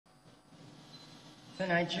The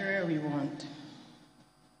Nigeria we want,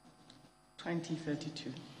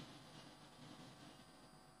 2032.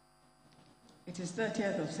 It is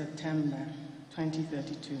 30th of September,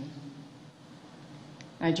 2032.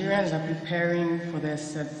 Nigerians are preparing for their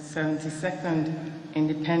 72nd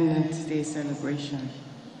Independence Day celebration.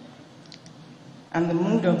 And the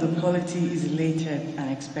mood of the polity is elated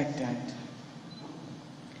and expectant.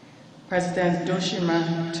 President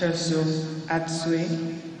Doshima Terso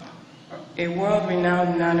Atsue, a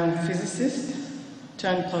world-renowned nanophysicist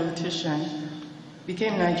turned politician,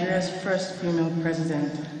 became Nigeria's first female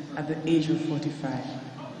president at the age of 45,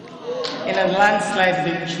 in a landslide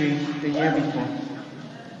victory the year before.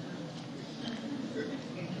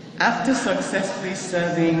 After successfully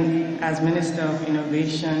serving as Minister of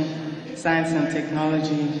Innovation, Science and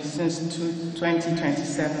Technology since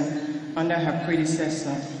 2027 under her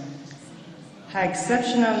predecessor, her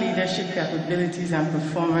exceptional leadership capabilities and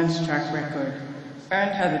performance track record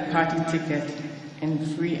earned her the party ticket in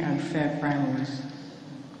free and fair primaries.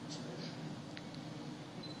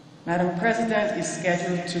 Madam President is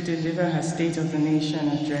scheduled to deliver her State of the Nation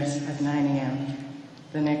address at 9 a.m.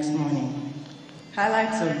 the next morning,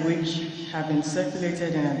 highlights of which have been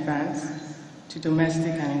circulated in advance to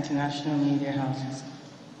domestic and international media houses.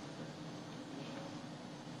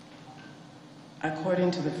 According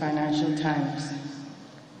to the Financial Times,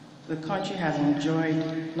 the country has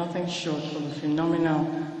enjoyed nothing short of a phenomenal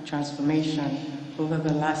transformation over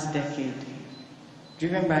the last decade,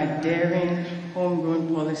 driven by daring, homegrown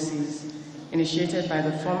policies initiated by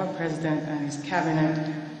the former president and his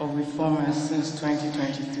cabinet of reformers since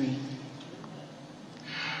 2023.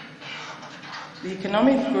 The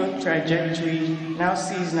economic growth trajectory now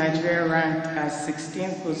sees Nigeria ranked as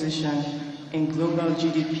 16th position in global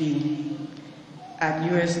GDP at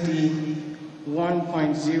USD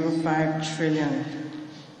 1.05 trillion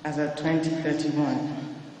as of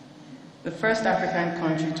 2031, the first African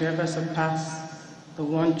country to ever surpass the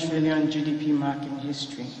 1 trillion GDP mark in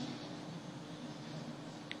history.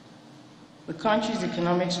 The country's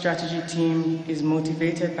economic strategy team is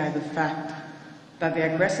motivated by the fact that the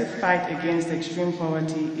aggressive fight against extreme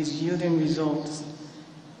poverty is yielding results,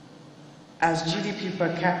 as GDP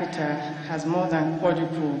per capita has more than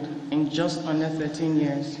quadrupled in just under 13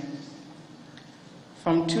 years,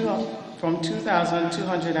 from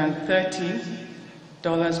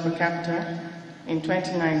 $2,230 per capita in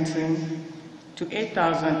 2019 to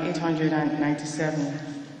 $8,897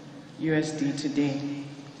 USD today,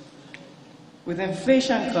 with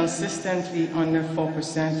inflation consistently under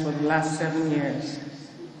 4% for the last 7 years.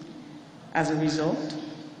 As a result,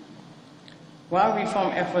 while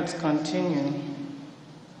reform efforts continue,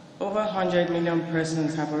 over 100 million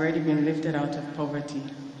persons have already been lifted out of poverty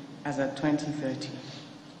as of 2030.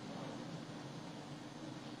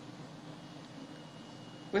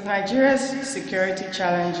 With Nigeria's security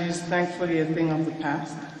challenges thankfully a thing of the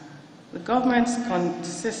past, the government's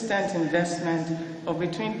consistent investment of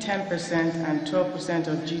between 10% and 12%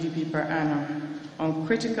 of GDP per annum on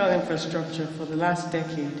critical infrastructure for the last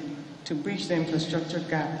decade to bridge the infrastructure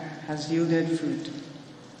gap has yielded fruit.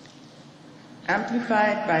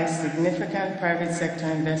 Amplified by significant private sector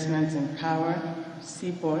investments in power,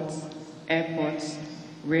 seaports, airports,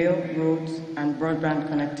 rail, roads, and broadband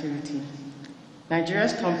connectivity,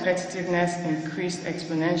 Nigeria's competitiveness increased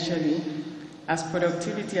exponentially as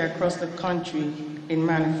productivity across the country in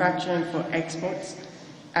manufacturing for exports,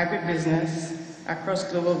 agribusiness, across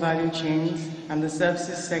global value chains, and the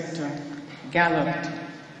services sector galloped,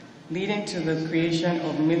 leading to the creation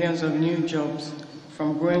of millions of new jobs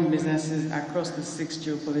from growing businesses across the 6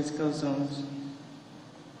 geopolitical zones.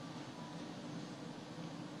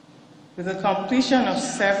 With the completion of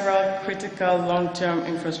several critical long-term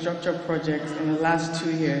infrastructure projects in the last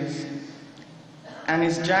 2 years, and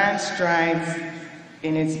its giant strides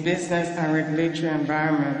in its business and regulatory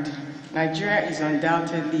environment, Nigeria is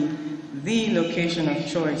undoubtedly the location of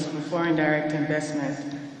choice for foreign direct investment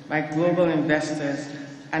by global investors,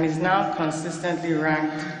 and is now consistently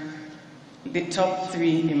ranked the top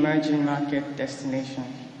 3 emerging market destination.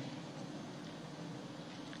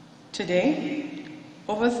 Today,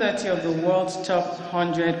 over 30 of the world's top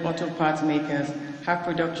 100 auto parts makers have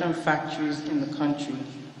production factories in the country.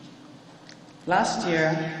 Last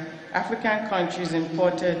year, African countries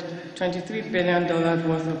imported $23 billion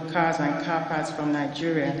worth of cars and car parts from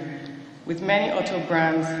Nigeria, with many auto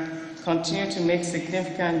brands continue to make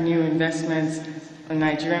significant new investments in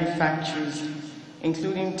Nigerian factories,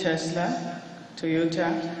 including Tesla,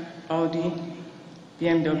 Toyota, Audi,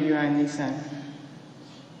 BMW, and Nissan.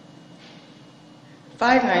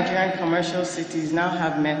 5 Nigerian commercial cities now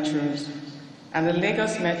have metros, and the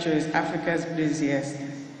Lagos Metro is Africa's busiest,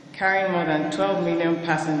 carrying more than 12 million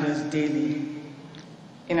passengers daily.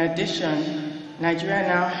 In addition, Nigeria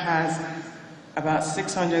now has about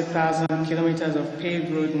 600,000 kilometers of paved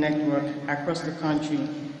road network across the country,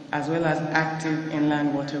 as well as active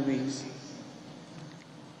inland waterways.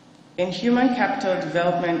 In human capital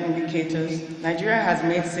development indicators, Nigeria has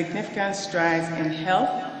made significant strides in health,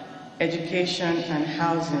 education, and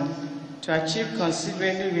housing to achieve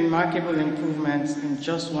considerably remarkable improvements in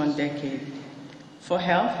just one decade. For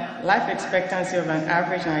health, life expectancy of an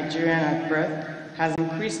average Nigerian at birth has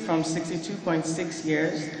increased from 62.6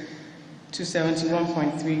 years to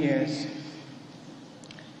 71.3 years.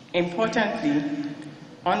 Importantly,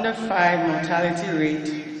 under 5 mortality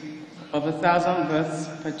rate of 1,000 births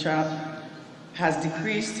per child has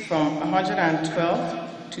decreased from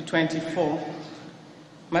 112 to 24.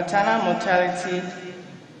 Maternal mortality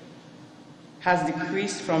has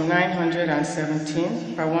decreased from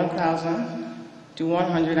 917 per 1,000 to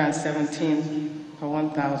 117 per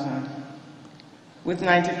 1,000. With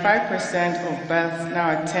 95% of births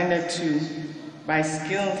now attended to by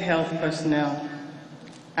skilled health personnel,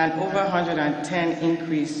 and over 110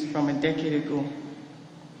 increase from a decade ago.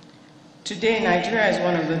 Today, Nigeria is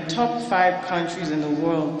one of the top 5 countries in the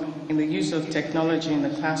world in the use of technology in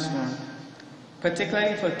the classroom,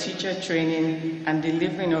 particularly for teacher training and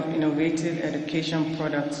delivering of innovative education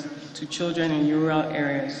products to children in rural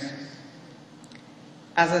areas.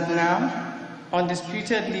 As of now,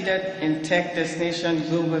 undisputed leader in tech destination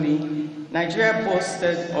globally, Nigeria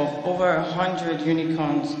boasted of over 100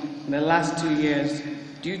 unicorns in the last 2 years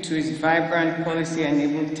due to its vibrant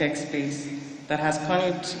policy-enabled tech space that has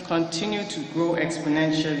continued to grow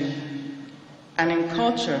exponentially. And in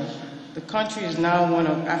culture, the country is now one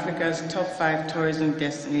of Africa's top 5 tourism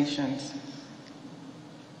destinations.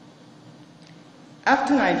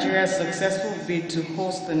 After Nigeria's successful bid to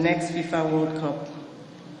host the next FIFA World Cup,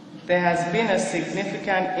 there has been a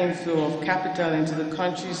significant inflow of capital into the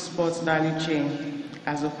country's sports value chain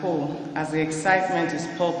as a whole, as the excitement is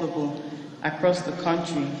palpable across the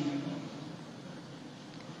country.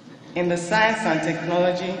 In the Science and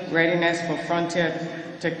Technology Readiness for Frontier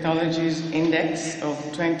Technologies Index of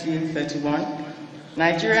 2031,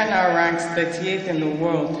 Nigeria now ranks 38th in the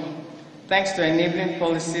world, thanks to enabling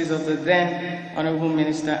policies of the then Honorable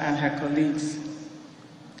Minister and her colleagues.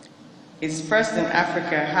 It's first in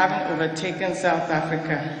Africa, having overtaken South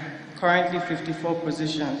Africa, currently 54th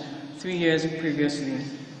position, 3 years previously.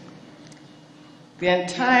 The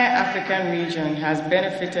entire African region has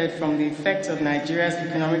benefited from the effects of Nigeria's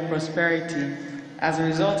economic prosperity as a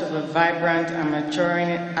result of a vibrant and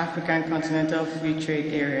maturing African continental free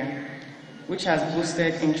trade area, which has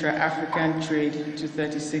boosted intra-African trade to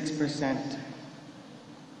 36%.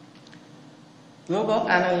 Global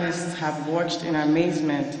analysts have watched in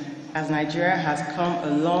amazement as Nigeria has come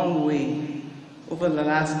a long way over the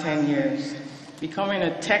last 10 years, becoming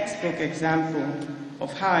a textbook example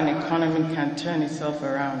of how an economy can turn itself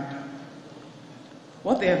around.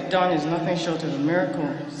 What they have done is nothing short of a miracle,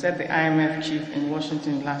 said the IMF chief in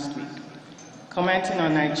Washington last week, commenting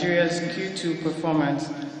on Nigeria's Q2 performance,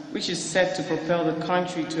 which is set to propel the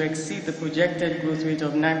country to exceed the projected growth rate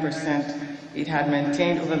of 9% it had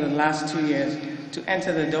maintained over the last 2 years to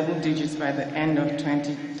enter the double digits by the end of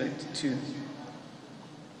 2032.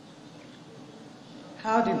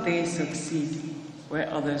 How did they succeed where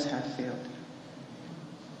others had failed?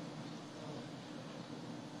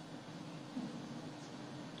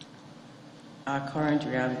 Our current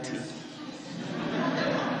reality.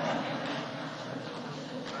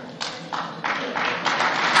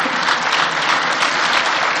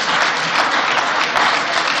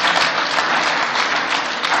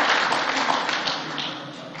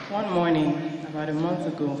 One morning, about a month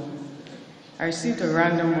ago, I received a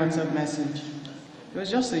random WhatsApp message. It was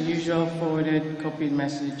just the usual forwarded, copied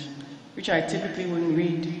message, which I typically wouldn't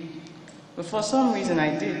read. But for some reason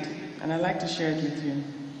I did, and I'd like to share it with you.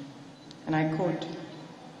 And I quote,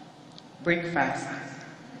 "Breakfast,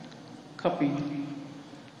 copied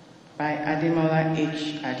by Ademola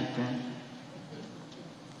H. Adigun."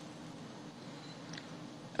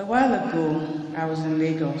 A while ago, I was in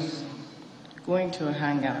Lagos, going to a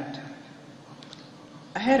hangout.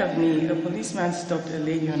 Ahead of me, a policeman stopped a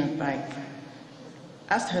lady on a bike,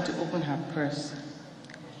 asked her to open her purse,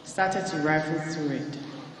 started to rifle through it.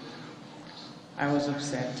 I was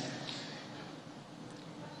upset.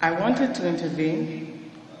 I wanted to intervene,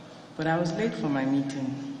 but I was late for my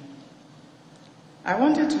meeting. I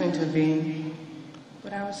wanted to intervene,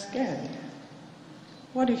 but I was scared.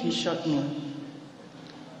 What if he shot me?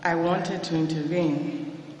 I wanted to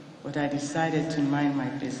intervene, but I decided to mind my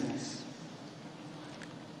business.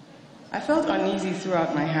 I felt uneasy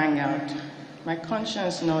throughout my hangout. My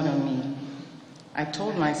conscience gnawed on me. I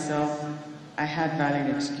told myself I had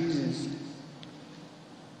valid excuses.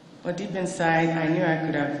 But deep inside, I knew I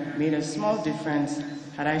could have made a small difference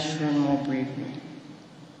had I shown more bravery.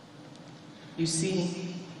 You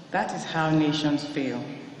see, that is how nations fail.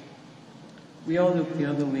 We all look the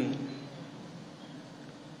other way.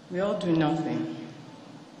 We all do nothing.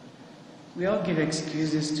 We all give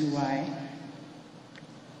excuses to why.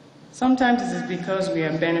 Sometimes it is because we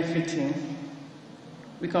are benefiting.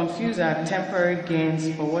 We confuse our temporary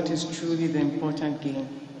gains for what is truly the important gain.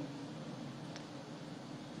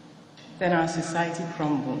 Then our society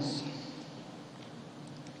crumbles.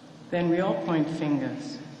 Then we all point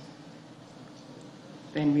fingers.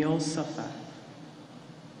 Then we all suffer.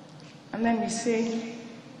 And then we say,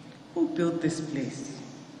 who built this place?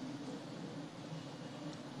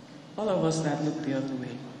 All of us that look the other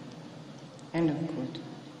way. End of quote.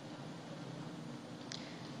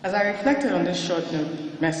 As I reflected on this short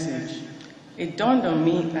note message, it dawned on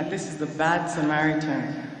me that this is the bad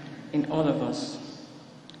Samaritan in all of us.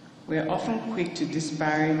 We are often quick to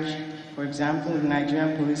disparage, for example, the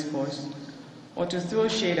Nigerian police force, or to throw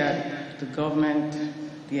shade at the government,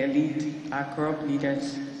 the elite, our corrupt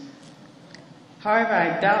leaders. However,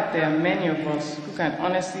 I doubt there are many of us who can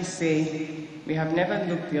honestly say we have never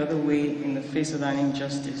looked the other way in the face of an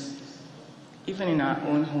injustice, even in our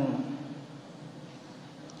own home.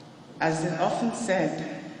 As is often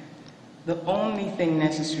said, the only thing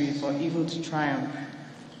necessary for evil to triumph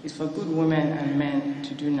is for good women and men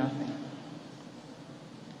to do nothing.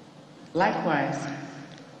 Likewise,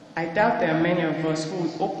 I doubt there are many of us who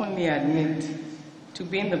would openly admit to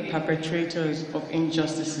being the perpetrators of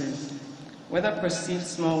injustices, whether perceived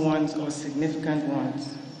small ones or significant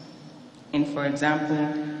ones, in, for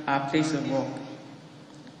example, our place of work.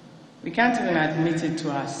 We can't even admit it to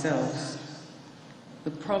ourselves.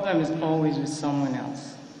 The problem is always with someone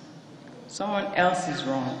else. Someone else is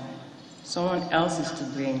wrong. Someone else is to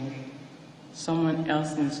blame. Someone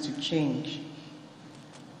else needs to change.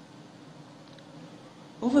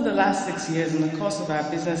 Over the last 6 years, in the course of our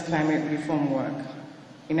business climate reform work,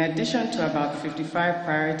 in addition to about 55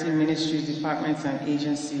 priority ministries, departments, and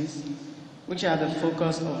agencies, which are the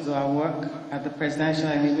focus of our work at the Presidential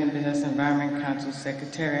Enabling Business Environment Council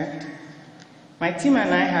Secretariat, my team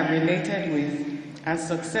and I have related with and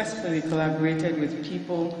successfully collaborated with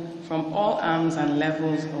people from all arms and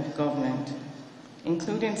levels of government,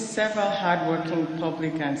 including several hardworking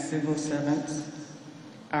public and civil servants,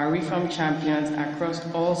 our reform champions across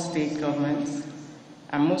all state governments,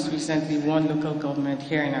 and most recently one local government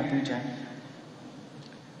here in Abuja.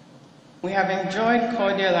 We have enjoyed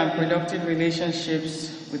cordial and productive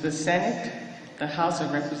relationships with the Senate, the House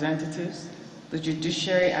of Representatives, the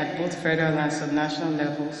judiciary at both federal and subnational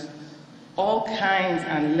levels, all kinds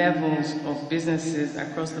and levels of businesses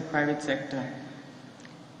across the private sector,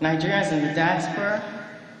 Nigerians in the diaspora,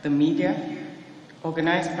 the media,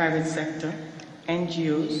 organized private sector,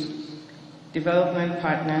 NGOs, development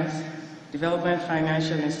partners, development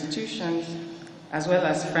financial institutions, as well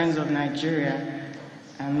as Friends of Nigeria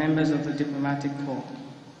and members of the diplomatic corps.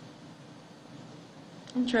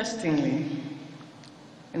 Interestingly,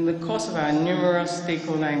 in the course of our numerous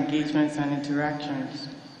stakeholder engagements and interactions,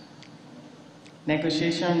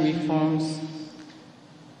 negotiation reforms,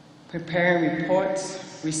 preparing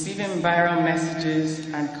reports, receiving viral messages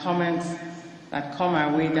and comments that come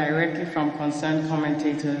our way directly from concerned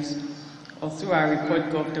commentators or through our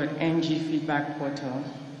report.gov.ng feedback portal.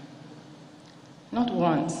 Not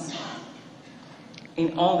once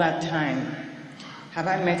in all that time have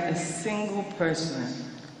I met a single person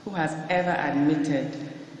who has ever admitted,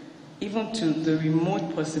 even to the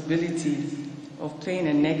remote possibility of playing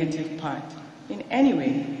a negative part in any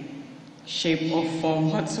way, shape, or form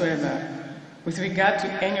whatsoever with regard to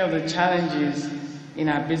any of the challenges in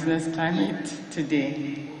our business climate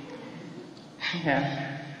today.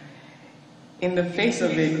 Yeah. In the face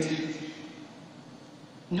of it,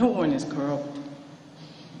 no one is corrupt.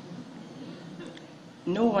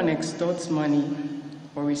 No one extorts money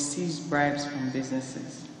or receives bribes from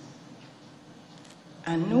businesses.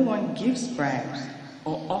 And no one gives bribes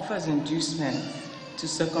or offers inducements to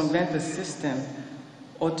circumvent the system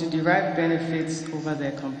or to derive benefits over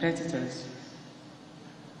their competitors.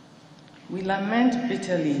 We lament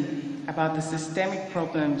bitterly about the systemic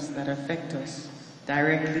problems that affect us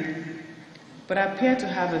directly, but appear to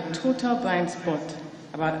have a total blind spot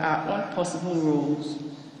about our own possible roles,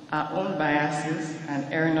 our own biases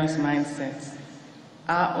and erroneous mindsets,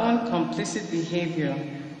 our own complicit behavior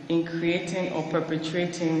in creating or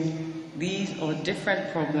perpetrating these or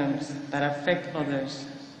different problems that affect others.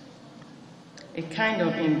 a kind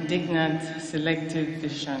of indignant, selective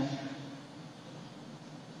vision.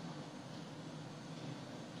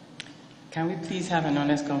 Can we please have an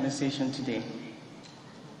honest conversation today?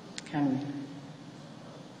 Can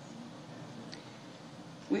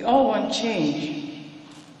we? We all want change,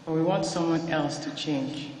 but we want someone else to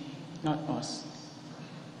change, not us.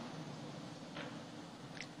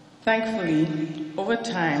 Thankfully, over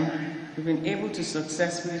time, we've been able to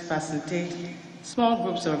successfully facilitate small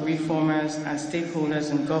groups of reformers and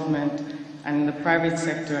stakeholders in government and in the private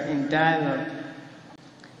sector in dialogue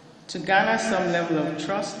to garner some level of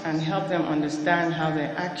trust and help them understand how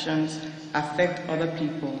their actions affect other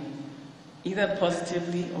people, either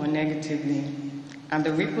positively or negatively, and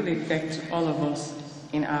the ripple effect to all of us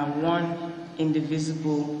in our one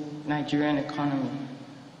indivisible Nigerian economy.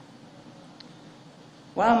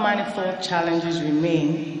 While manifold challenges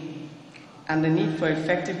remain, and the need for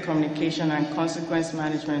effective communication and consequence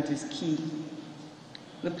management is key,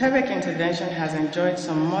 the PEBEC intervention has enjoyed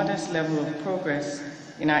some modest level of progress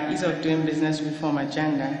in our ease of doing business reform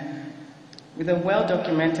agenda, with a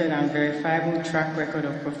well-documented and verifiable track record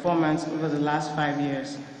of performance over the last 5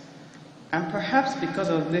 years. And perhaps because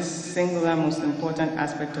of this singular most important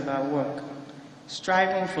aspect of our work,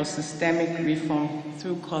 striving for systemic reform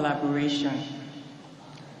through collaboration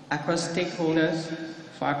across stakeholders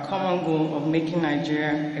for our common goal of making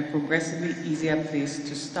Nigeria a progressively easier place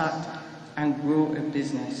to start and grow a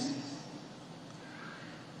business.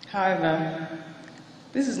 However,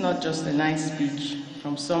 this is not just a nice speech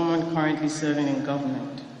from someone currently serving in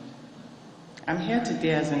government. I'm here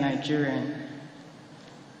today as a Nigerian.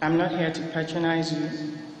 I'm not here to patronize you.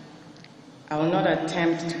 I will not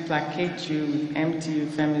attempt to placate you with empty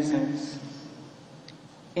euphemisms.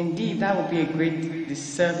 Indeed, that would be a great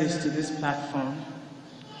disservice to this platform,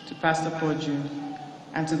 to Pastor Poju,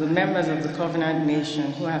 and to the members of the Covenant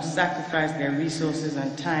Nation who have sacrificed their resources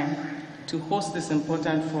and time to host this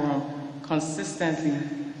important forum consistently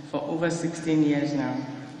for over 16 years now.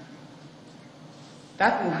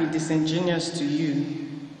 That will be disingenuous to you,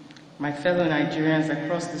 my fellow Nigerians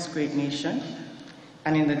across this great nation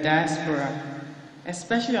and in the diaspora,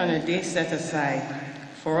 especially on a day set aside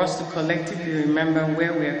for us to collectively remember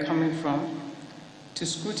where we are coming from, to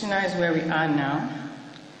scrutinize where we are now,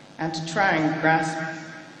 and to try and grasp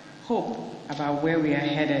hope about where we are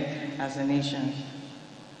headed as a nation.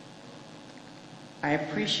 I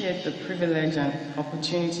appreciate the privilege and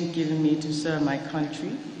opportunity given me to serve my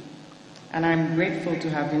country, and I'm grateful to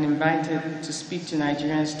have been invited to speak to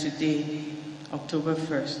Nigerians today, October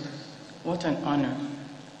 1st. What an honor.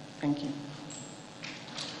 Thank you.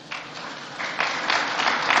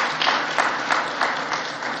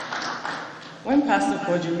 When Pastor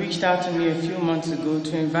Poju reached out to me a few months ago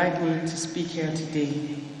to invite me to speak here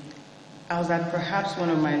today, I was at perhaps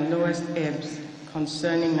one of my lowest ebbs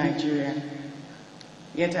concerning Nigeria.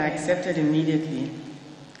 Yet I accepted immediately,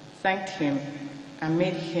 thanked him, and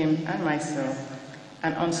made him and myself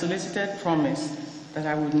an unsolicited promise that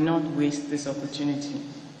I would not waste this opportunity.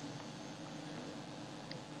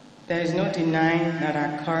 There is no denying that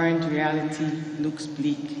our current reality looks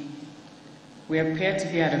bleak. We appear to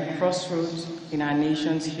be at a crossroads in our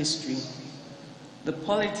nation's history. The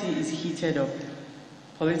polity is heated up,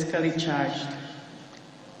 politically charged.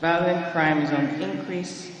 Violent crime is on the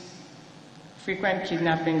increase, frequent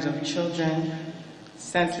kidnappings of children,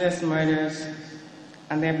 senseless murders,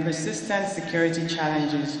 and their persistent security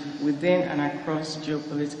challenges within and across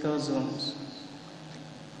geopolitical zones.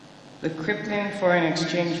 The crippling foreign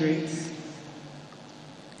exchange rates,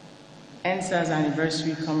 NSA's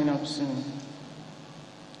anniversary coming up soon.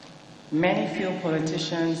 Many feel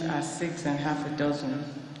politicians are 6 and half a dozen,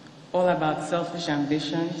 all about selfish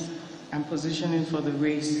ambitions and positioning for the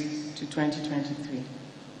race to 2023.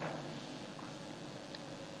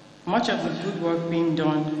 Much of the good work being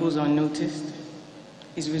done goes unnoticed,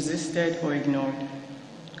 is resisted or ignored,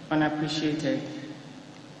 unappreciated.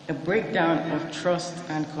 A breakdown of trust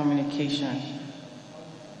and communication.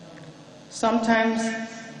 Sometimes,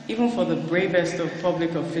 even for the bravest of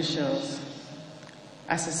public officials,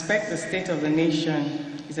 I suspect the state of the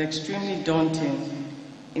nation is extremely daunting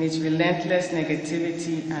in its relentless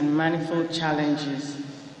negativity and manifold challenges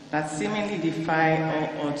that seemingly defy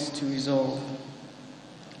all odds to resolve.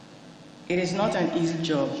 It is not an easy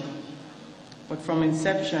job, but from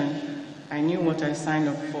inception, I knew what I signed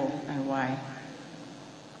up for and why.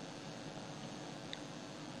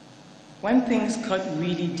 When things cut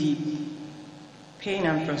really deep, pain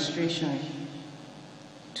and frustration,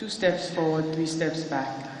 2 steps forward, 3 steps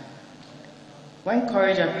back. When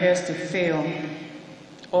courage appears to fail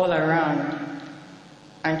all around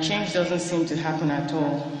and change doesn't seem to happen at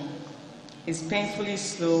all, is painfully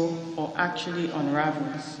slow or actually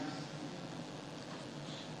unravels.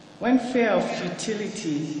 When fear of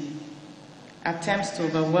futility attempts to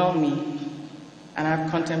overwhelm me and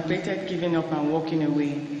I've contemplated giving up and walking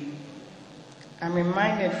away, I'm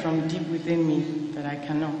reminded from deep within me that I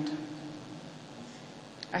cannot.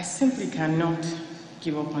 I simply cannot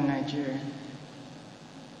give up on Nigeria.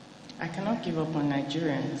 I cannot give up on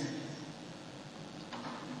Nigerians.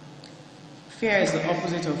 Fear is the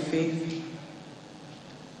opposite of faith.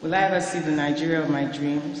 Will I ever see the Nigeria of my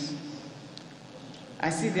dreams? I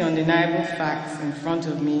see the undeniable facts in front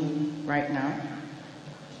of me right now,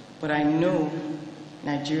 but I know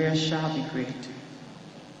Nigeria shall be great.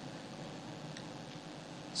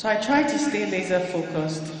 So I try to stay laser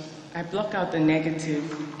focused. I block out the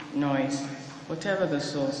negative noise, whatever the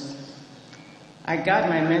source. I guard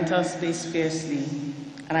my mental space fiercely,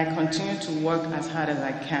 and I continue to work as hard as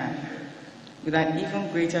I can, with an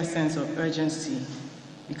even greater sense of urgency,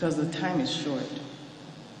 because the time is short.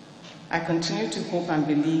 I continue to hope and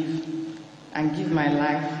believe and give my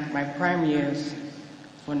life, my prime years,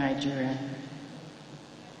 for Nigeria.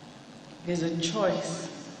 There's a choice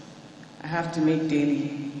I have to make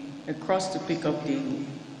daily, a cross to pick up daily.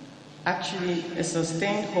 Actually, a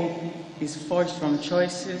sustained hope is forged from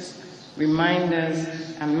choices, reminders,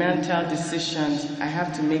 and mental decisions I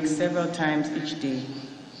have to make several times each day,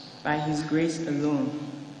 by His grace alone.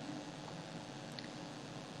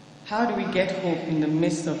 How do we get hope in the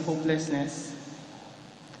midst of hopelessness?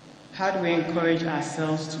 How do we encourage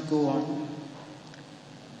ourselves to go on?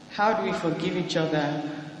 How do we forgive each other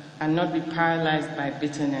and not be paralyzed by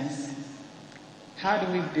bitterness? How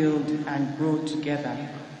do we build and grow together?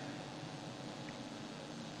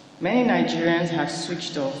 Many Nigerians have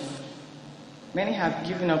switched off. Many have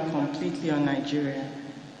given up completely on Nigeria.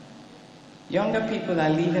 Younger people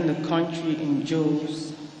are leaving the country in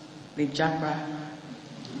droves. They japa.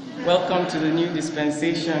 Welcome to the new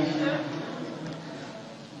dispensation.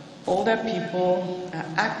 Older people are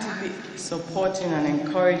actively supporting and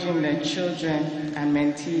encouraging their children and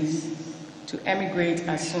mentees to emigrate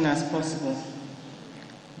as soon as possible.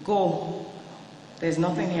 Go. There's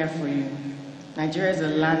nothing here for you. Nigeria is a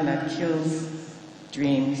land that kills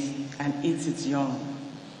dreams and eats its young.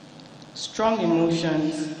 Strong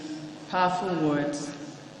emotions, powerful words,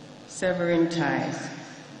 severing ties,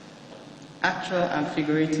 actual and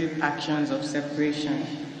figurative actions of separation.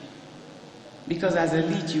 Because as a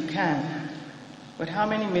lead you can, but how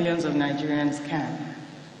many millions of Nigerians can?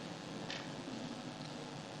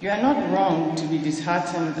 You are not wrong to be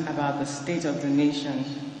disheartened about the state of the nation.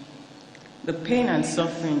 The pain and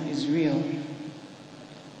suffering is real.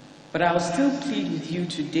 But I will still plead with you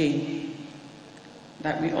today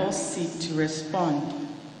that we all seek to respond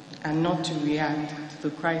and not to react to the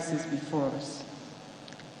crisis before us.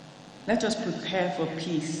 Let us prepare for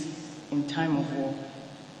peace in time of war.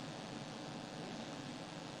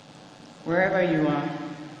 Wherever you are,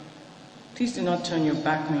 please do not turn your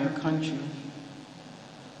back on your country.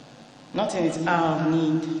 Not in its hour of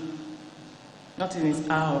need, not in its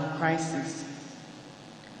hour of crisis,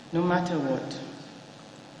 no matter what.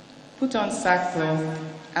 Put on sackcloth,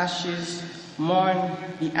 ashes, mourn,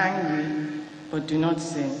 be angry, but do not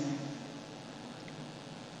sin.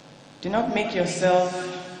 Do not make yourself,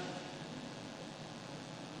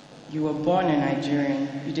 you were born a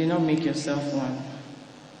Nigerian, you did not make yourself one.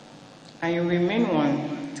 And you remain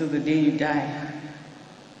one till the day you die.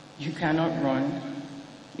 You cannot run,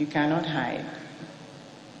 you cannot hide.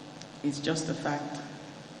 It's just a fact.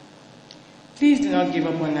 Please do not give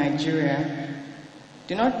up on Nigeria.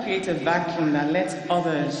 Do not create a vacuum that lets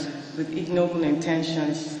others with ignoble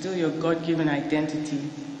intentions steal your God-given identity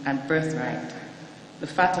and birthright, the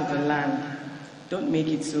fat of the land. Don't make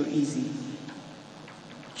it so easy.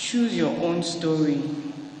 Choose your own story.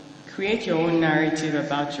 Create your own narrative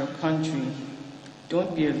about your country.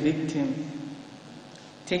 Don't be a victim.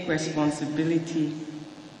 Take responsibility.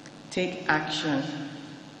 Take action.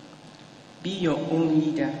 Be your own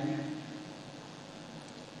leader.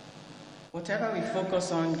 Whatever we focus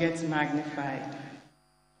on gets magnified,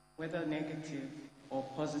 whether negative or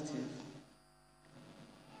positive.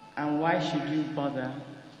 And why should you bother?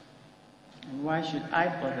 And why should I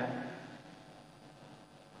bother?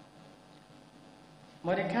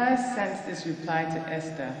 Mordecai sent this reply to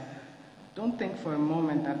Esther. Don't think for a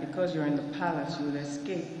moment that because you're in the palace, you will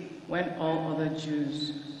escape when all other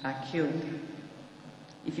Jews are killed.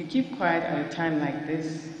 If you keep quiet at a time like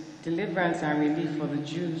this, deliverance and relief for the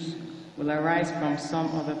Jews will arise from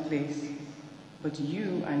some other place, but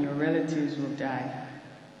you and your relatives will die.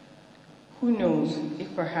 Who knows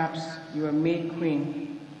if perhaps you are made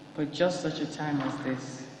queen for just such a time as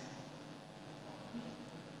this.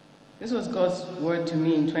 This was God's word to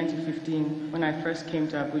me in 2015 when I first came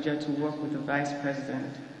to Abuja to work with the Vice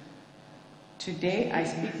President. Today, I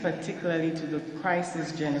speak particularly to the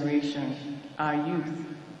crisis generation, our youth.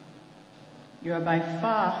 You are by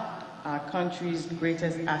far our country's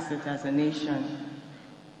greatest asset as a nation.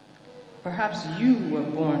 Perhaps you were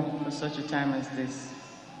born for such a time as this.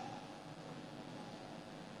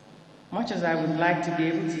 Much as I would like to be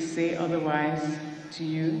able to say otherwise to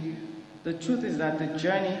you, the truth is that the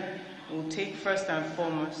journey will take first and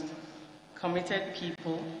foremost committed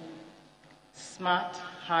people, smart,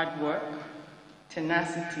 hard work,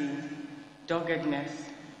 tenacity, doggedness,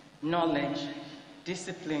 knowledge,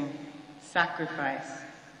 discipline, sacrifice,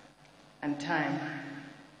 and time.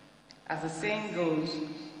 As the saying goes,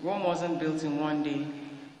 Rome wasn't built in one day,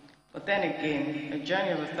 but then again, a journey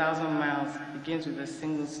of 1,000 miles begins with a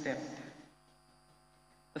single step.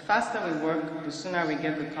 The faster we work, the sooner we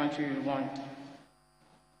get the country we want.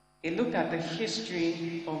 A look at the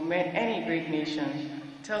history of any great nation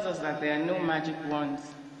tells us that there are no magic wands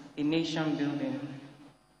in nation building.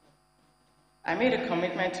 I made a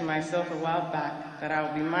commitment to myself a while back that I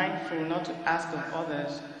will be mindful not to ask of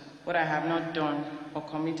others what I have not done or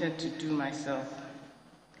committed to do myself.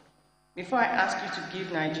 Before I ask you to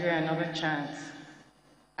give Nigeria another chance,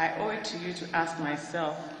 I owe it to you to ask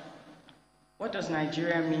myself, what does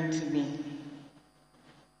Nigeria mean to me?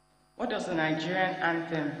 What does the Nigerian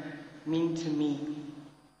anthem mean to me?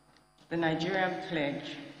 The Nigerian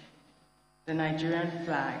pledge, the Nigerian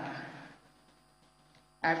flag.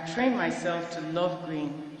 I've trained myself to love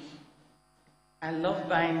green. I love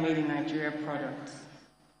buying made in Nigeria products,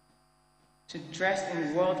 to dress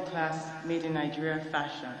in world-class made in Nigeria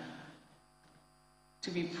fashion, to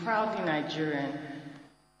be proudly Nigerian,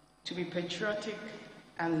 to be patriotic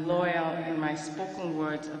and loyal in my spoken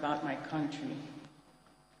words about my country.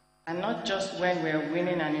 And not just when we're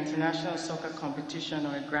winning an international soccer competition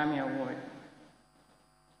or a Grammy Award.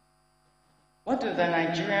 What do the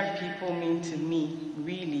Nigerian people mean to me,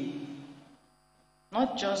 really?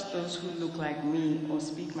 Not just those who look like me or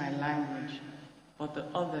speak my language, but the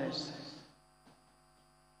others.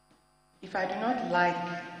 If I do not like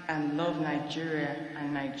and love Nigeria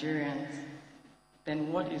and Nigerians,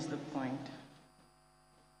 then what is the point?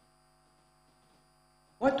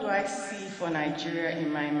 What do I see for Nigeria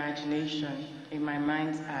in my imagination, in my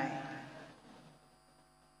mind's eye?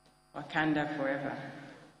 Wakanda Forever,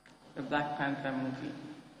 the Black Panther movie.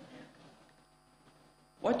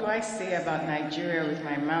 What do I say about Nigeria with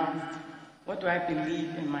my mouth? What do I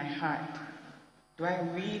believe in my heart? Do I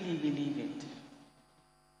really believe it?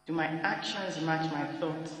 Do my actions match my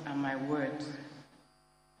thoughts and my words?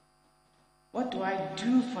 What do I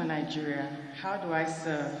do for Nigeria? How do I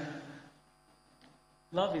serve?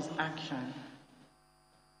 Love is action.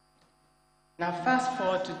 Now fast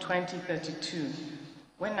forward to 2032,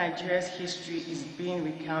 when Nigeria's history is being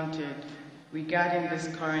recounted regarding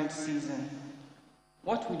this current season.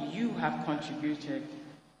 What would you have contributed?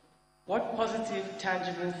 What positive,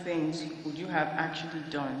 tangible things would you have actually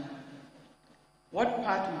done? What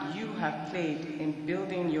part would you have played in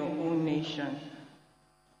building your own nation?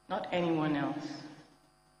 Not anyone else.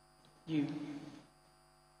 You.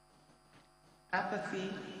 Apathy,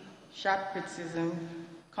 sharp criticism,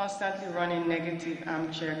 constantly running negative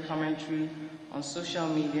armchair commentary on social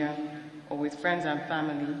media or with friends and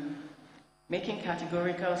family, making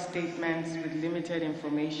categorical statements with limited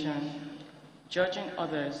information, judging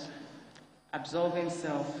others, absolving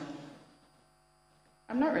self.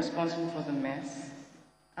 I'm not responsible for the mess.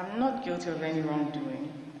 I'm not guilty of any wrongdoing.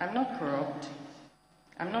 I'm not corrupt.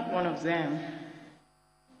 I'm not one of them.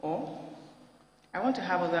 Or, I want to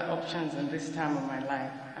have other options in this time of my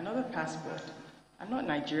life, another passport. I'm not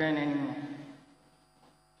Nigerian anymore.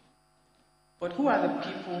 But who are the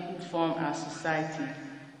people who form our society?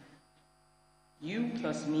 You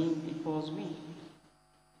plus me equals we.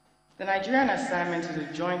 The Nigerian assignment is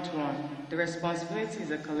a joint one. The responsibility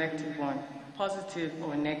is a collective one, positive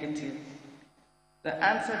or negative. The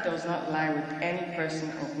answer does not lie with any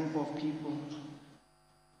person or group of people.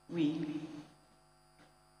 We.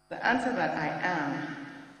 The answer that I am,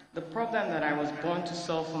 the problem that I was born to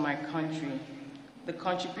solve for my country, the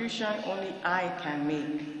contribution only I can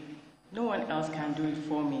make. No one else can do it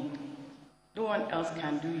for me. No one else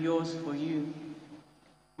can do yours for you.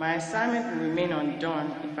 My assignment will remain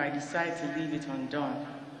undone if I decide to leave it undone.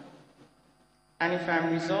 And if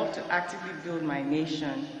I'm resolved to actively build my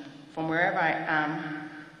nation, from wherever I am,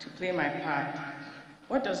 to play my part,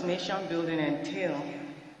 what does nation building entail,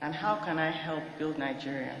 and how can I help build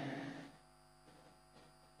Nigeria?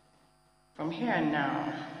 From here and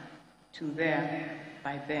now, to there,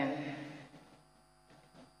 by then.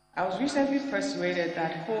 I was recently persuaded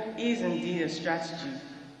that hope is indeed a strategy.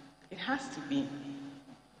 It has to be.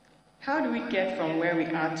 How do we get from where we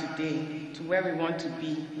are today to where we want to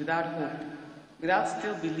be without hope, without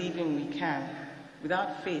still believing we can,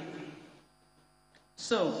 without faith?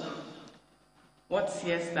 So, what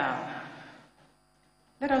seest thou?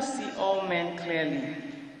 Let us see all men clearly.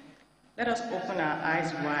 Let us open our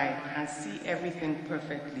eyes wide and see everything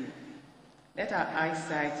perfectly. Let our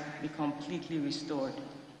eyesight be completely restored.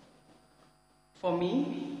 For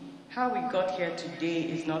me, how we got here today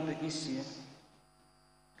is not the issue.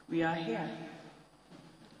 We are here.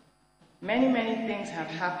 Many, many things have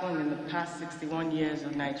happened in the past 61 years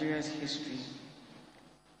of Nigeria's history.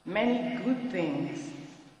 Many good things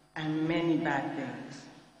and many bad things.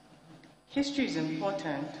 History is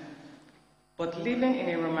important, but living in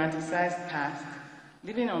a romanticized past,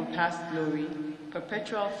 living on past glory,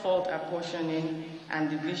 perpetual fault apportioning and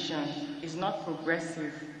division is not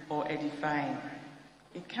progressive or edifying.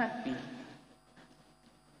 It can't be.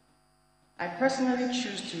 I personally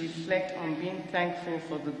choose to reflect on being thankful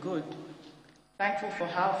for the good, thankful for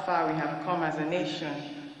how far we have come as a nation,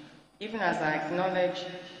 even as I acknowledge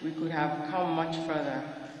we could have come much further.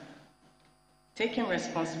 Taking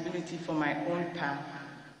responsibility for my own path,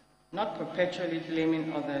 not perpetually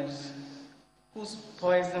blaming others, which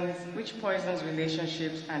poisons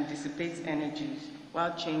relationships and dissipates energies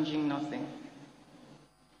while changing nothing.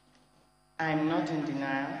 I am not in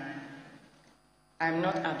denial. I am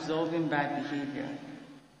not absolving bad behavior.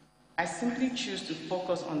 I simply choose to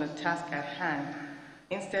focus on the task at hand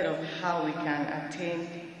instead on how we can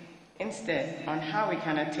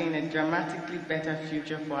attain a dramatically better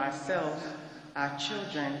future for ourselves, our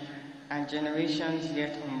children, and generations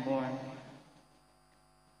yet unborn.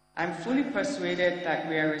 I'm fully persuaded that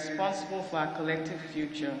we are responsible for our collective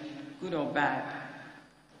future, good or bad,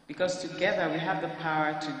 because together we have the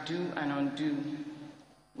power to do and undo.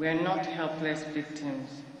 We are not helpless victims,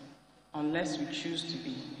 unless we choose to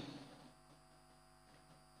be.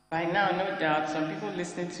 By now, no doubt, some people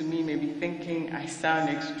listening to me may be thinking I sound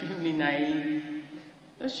extremely naive.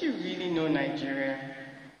 Does she really know Nigeria?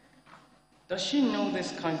 Does she know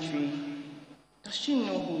this country? Does she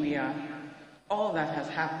know who we are? All that has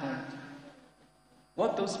happened.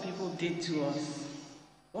 What those people did to us.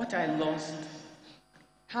 What I lost.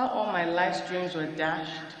 How all my life's dreams were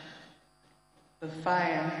dashed. The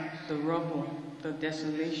fire, the rubble, the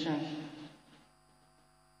desolation.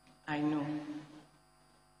 I know.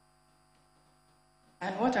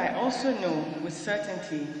 And what I also know with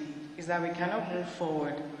certainty is that we cannot move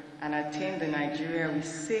forward and attain the Nigeria we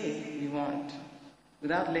say we want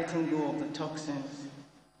without letting go of the toxins,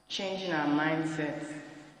 changing our mindsets,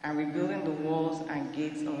 and rebuilding the walls and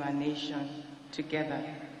gates of our nation together.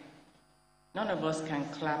 None of us can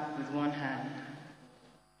clap with one hand.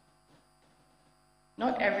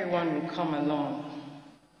 Not everyone will come along,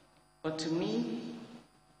 but to me,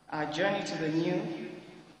 our journey to the new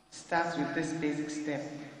starts with this basic step,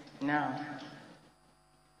 now.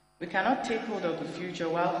 We cannot take hold of the future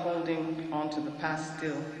while holding on to the past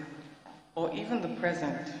still, or even the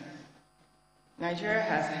present. Nigeria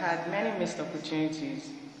has had many missed opportunities.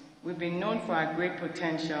 We've been known for our great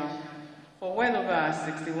potential for well over our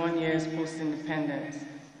 61 years post-independence.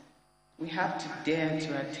 We have to dare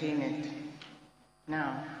to attain it,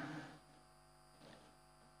 now.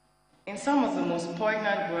 In some of the most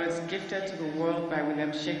poignant words gifted to the world by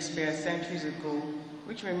William Shakespeare centuries ago,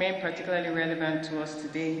 which remain particularly relevant to us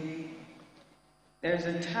today, there is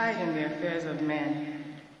a tide in the affairs of men,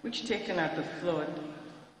 which taken at the flood,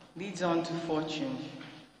 leads on to fortune.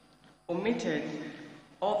 Omitted,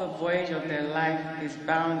 all the voyage of their life is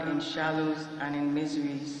bound in shallows and in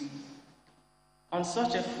miseries. On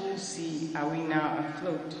such a full sea are we now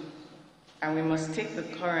afloat, and we must take the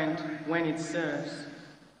current when it serves,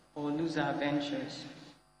 or lose our ventures.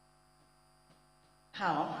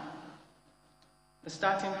 How? The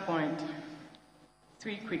starting point,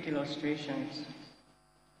 3 quick illustrations.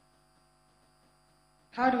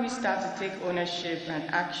 How do we start to take ownership and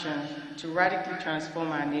action to radically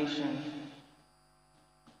transform our nation?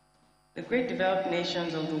 The great developed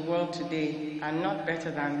nations of the world today are not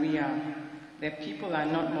better than we are. Their people are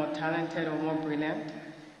not more talented or more brilliant,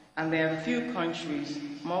 and there are few countries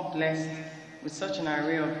more blessed with such an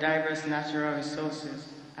array of diverse natural resources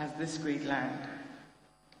as this great land.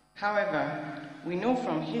 However, we know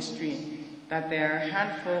from history that there are a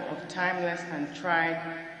handful of timeless and tried,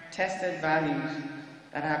 tested values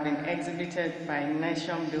that have been exhibited by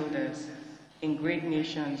nation builders in great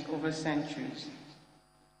nations over centuries.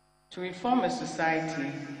 To reform a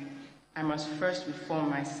society, I must first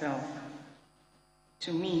reform myself.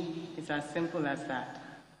 To me, it's as simple as that.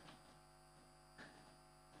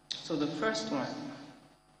 So the first one,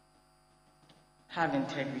 have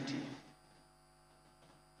integrity.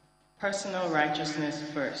 Personal righteousness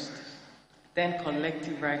first, then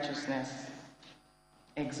collective righteousness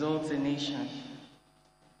exalts a nation.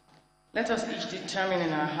 Let us each determine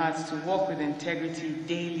in our hearts to walk with integrity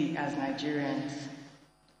daily as Nigerians,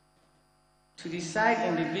 to decide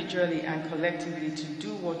individually and collectively to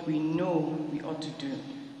do what we know we ought to do,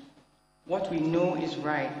 what we know is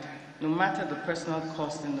right, no matter the personal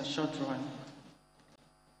cost in the short run.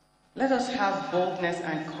 Let us have boldness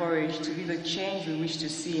and courage to be the change we wish to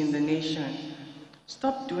see in the nation.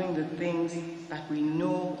 Stop doing the things that we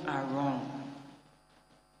know are wrong.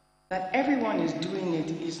 That everyone is doing it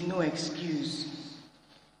is no excuse.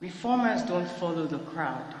 Reformers don't follow the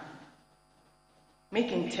crowd.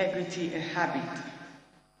 Make integrity a habit.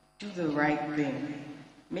 Do the right thing.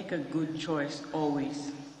 Make a good choice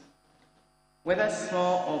always. Whether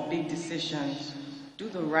small or big decisions, do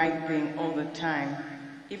the right thing all the time,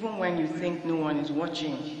 even when you think no one is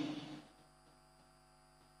watching.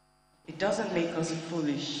 It doesn't make us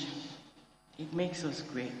foolish. It makes us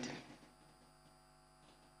great.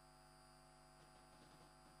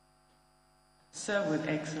 Serve with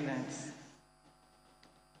excellence.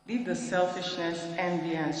 Leave the selfishness,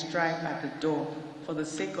 envy, and strife at the door for the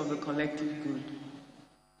sake of the collective good.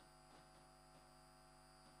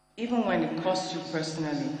 Even when it costs you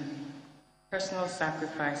personally, personal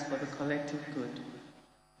sacrifice for the collective good.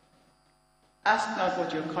 Ask not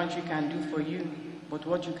what your country can do for you, but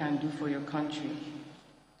what you can do for your country.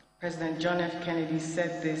 President John F. Kennedy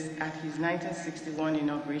said this at his 1961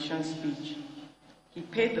 inauguration speech. He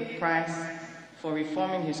paid the price for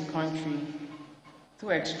reforming his country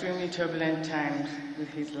through extremely turbulent times with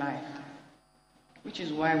his life, which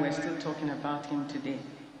is why we're still talking about him today.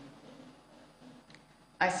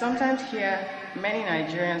 I sometimes hear many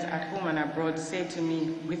Nigerians at home and abroad say to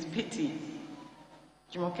me with pity,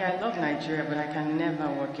 "Jumoke, I love Nigeria, but I can never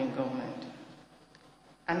work in government."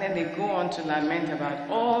 And then they go on to lament about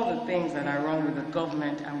all the things that are wrong with the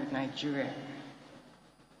government and with Nigeria.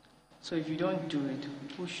 So if you don't do it,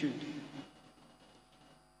 who should?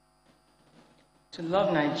 To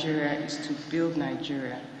love Nigeria is to build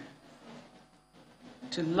Nigeria.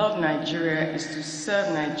 To love Nigeria is to serve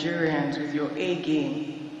Nigerians with your A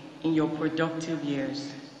game in your productive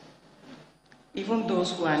years, even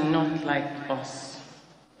those who are not like us.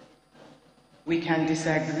 We can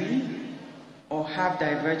disagree or have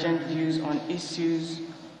divergent views on issues,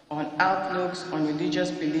 on outlooks, on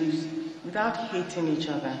religious beliefs, without hating each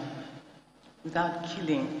other, without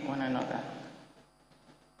killing one another.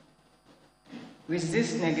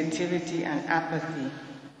 Resist negativity and apathy,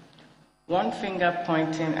 one finger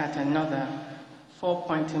pointing at another, four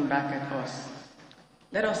pointing back at us.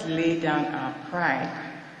 Let us lay down our pride,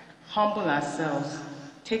 humble ourselves,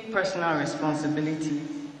 take personal responsibility,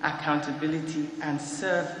 accountability, and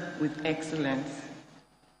serve with excellence.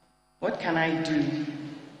 What can I do?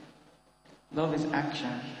 Love is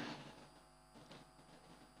action.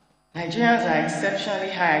 Nigerians are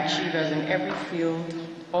exceptionally high achievers in every field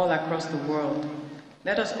all across the world.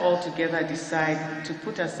 Let us all together decide to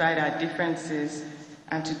put aside our differences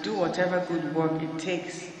and to do whatever good work it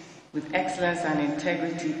takes with excellence and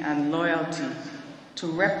integrity and loyalty to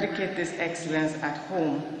replicate this excellence at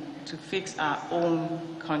home to fix our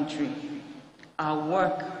own country. Our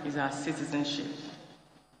work is our citizenship.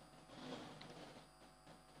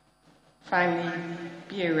 Finally,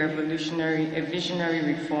 be a visionary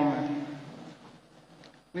reformer.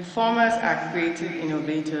 Reformers are creative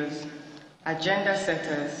innovators, agenda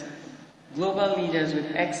setters, global leaders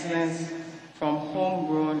with excellence from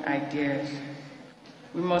homegrown ideas.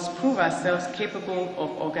 We must prove ourselves capable of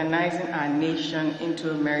organizing our nation into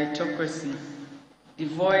a meritocracy,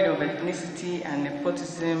 devoid of ethnicity and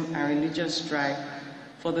nepotism and religious strife,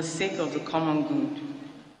 for the sake of the common good.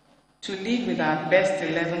 To lead with our best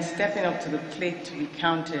 11 stepping up to the plate to be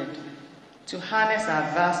counted, to harness our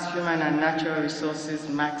vast human and natural resources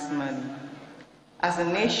maximally. As a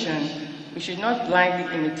nation, we should not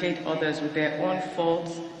blindly imitate others with their own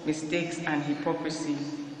faults, mistakes, and hypocrisy.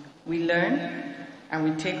 We learn and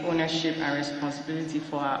we take ownership and responsibility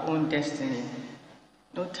for our own destiny.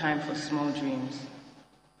 No time for small dreams.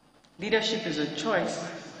 Leadership is a choice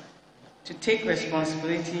to take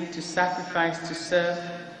responsibility, to sacrifice, to serve.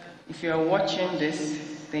 If you are watching this,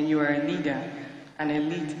 then you are a leader, an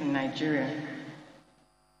elite in Nigeria.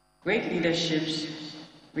 Great leadership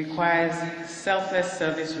requires selfless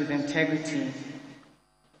service with integrity.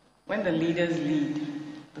 When the leaders lead,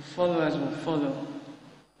 the followers will follow.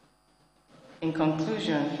 In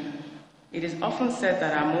conclusion, it is often said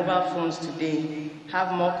that our mobile phones today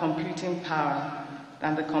have more computing power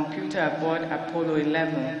than the computer aboard Apollo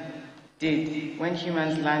 11 did when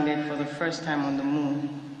humans landed for the first time on the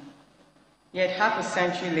moon. Yet half a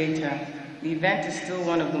century later, the event is still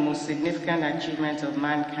one of the most significant achievements of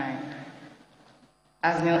mankind.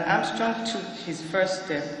 As Neil Armstrong took his first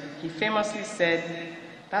step, he famously said,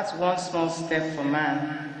 "That's one small step for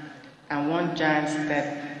man and one giant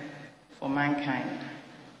step for mankind."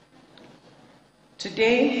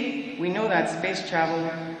 Today, we know that space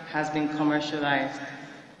travel has been commercialized.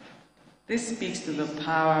 This speaks to the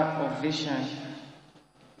power of vision.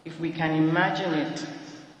 If we can imagine it,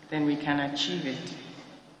 then we can achieve it.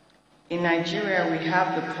 In Nigeria, we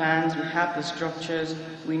have the plans, we have the structures,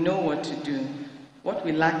 we know what to do. What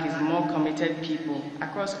we lack is more committed people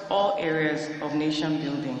across all areas of nation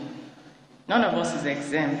building. None of us is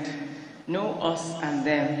exempt. No us and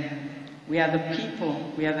them. We are the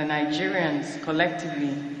people, we are the Nigerians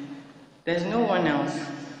collectively. There's no one else.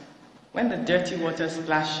 When the dirty water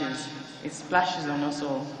splashes, it splashes on us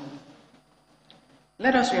all.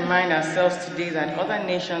 Let us remind ourselves today that other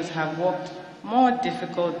nations have walked more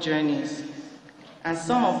difficult journeys, and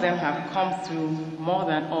some of them have come through more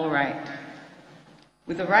than all right.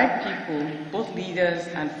 With the right people, both leaders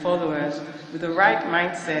and followers, with the right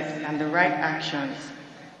mindset and the right actions,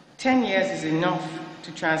 10 years is enough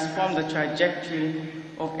to transform the trajectory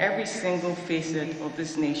of every single facet of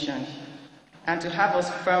this nation, and to have us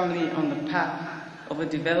firmly on the path of a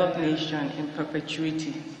developed nation in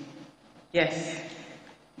perpetuity. Yes,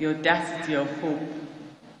 the audacity of hope.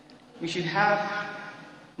 We should have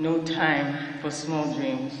no time for small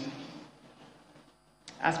dreams.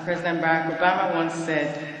 As President Barack Obama once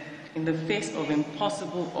said, in the face of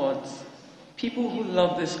impossible odds, people who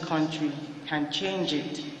love this country can change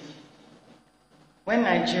it. When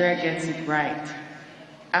Nigeria gets it right,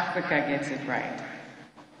 Africa gets it right.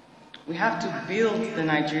 We have to build the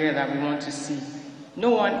Nigeria that we want to see.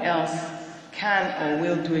 No one else can or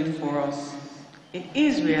will do it for us. It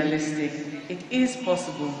is realistic, it is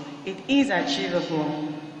possible, it is achievable.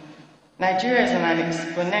 Nigeria is on an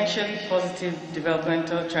exponentially positive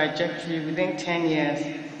developmental trajectory within 10 years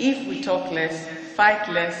if we talk less, fight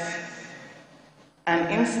less,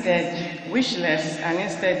 and instead wish less, and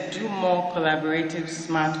instead do more collaborative,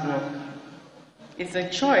 smart work. It's a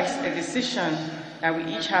choice, a decision that we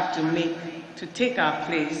each have to make to take our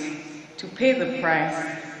place, to pay the price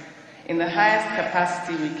in the highest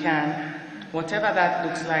capacity we can, whatever that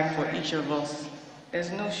looks like for each of us.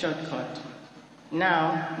 There's no shortcut.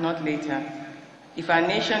 Now, not later. If our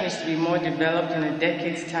nation is to be more developed in a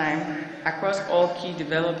decade's time, across all key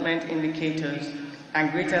development indicators,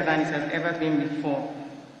 and greater than it has ever been before,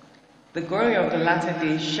 the glory of the latter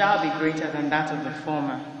days shall be greater than that of the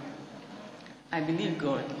former. I believe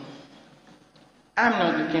God. I'm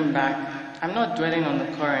not looking back. I'm not dwelling on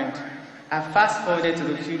the current. I've fast-forwarded to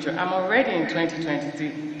the future. I'm already in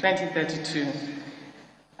 2032,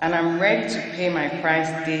 and I'm ready to pay my price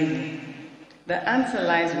daily. The answer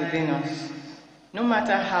lies within us. No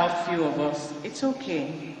matter how few of us, it's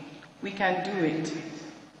okay. We can do it.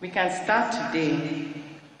 We can start today.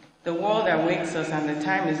 The world awaits us, and the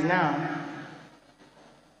time is now.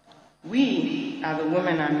 We are the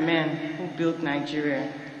women and men who built Nigeria.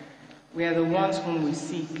 We are the ones whom we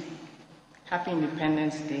seek. Happy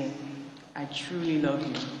Independence Day. I truly love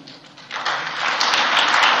you.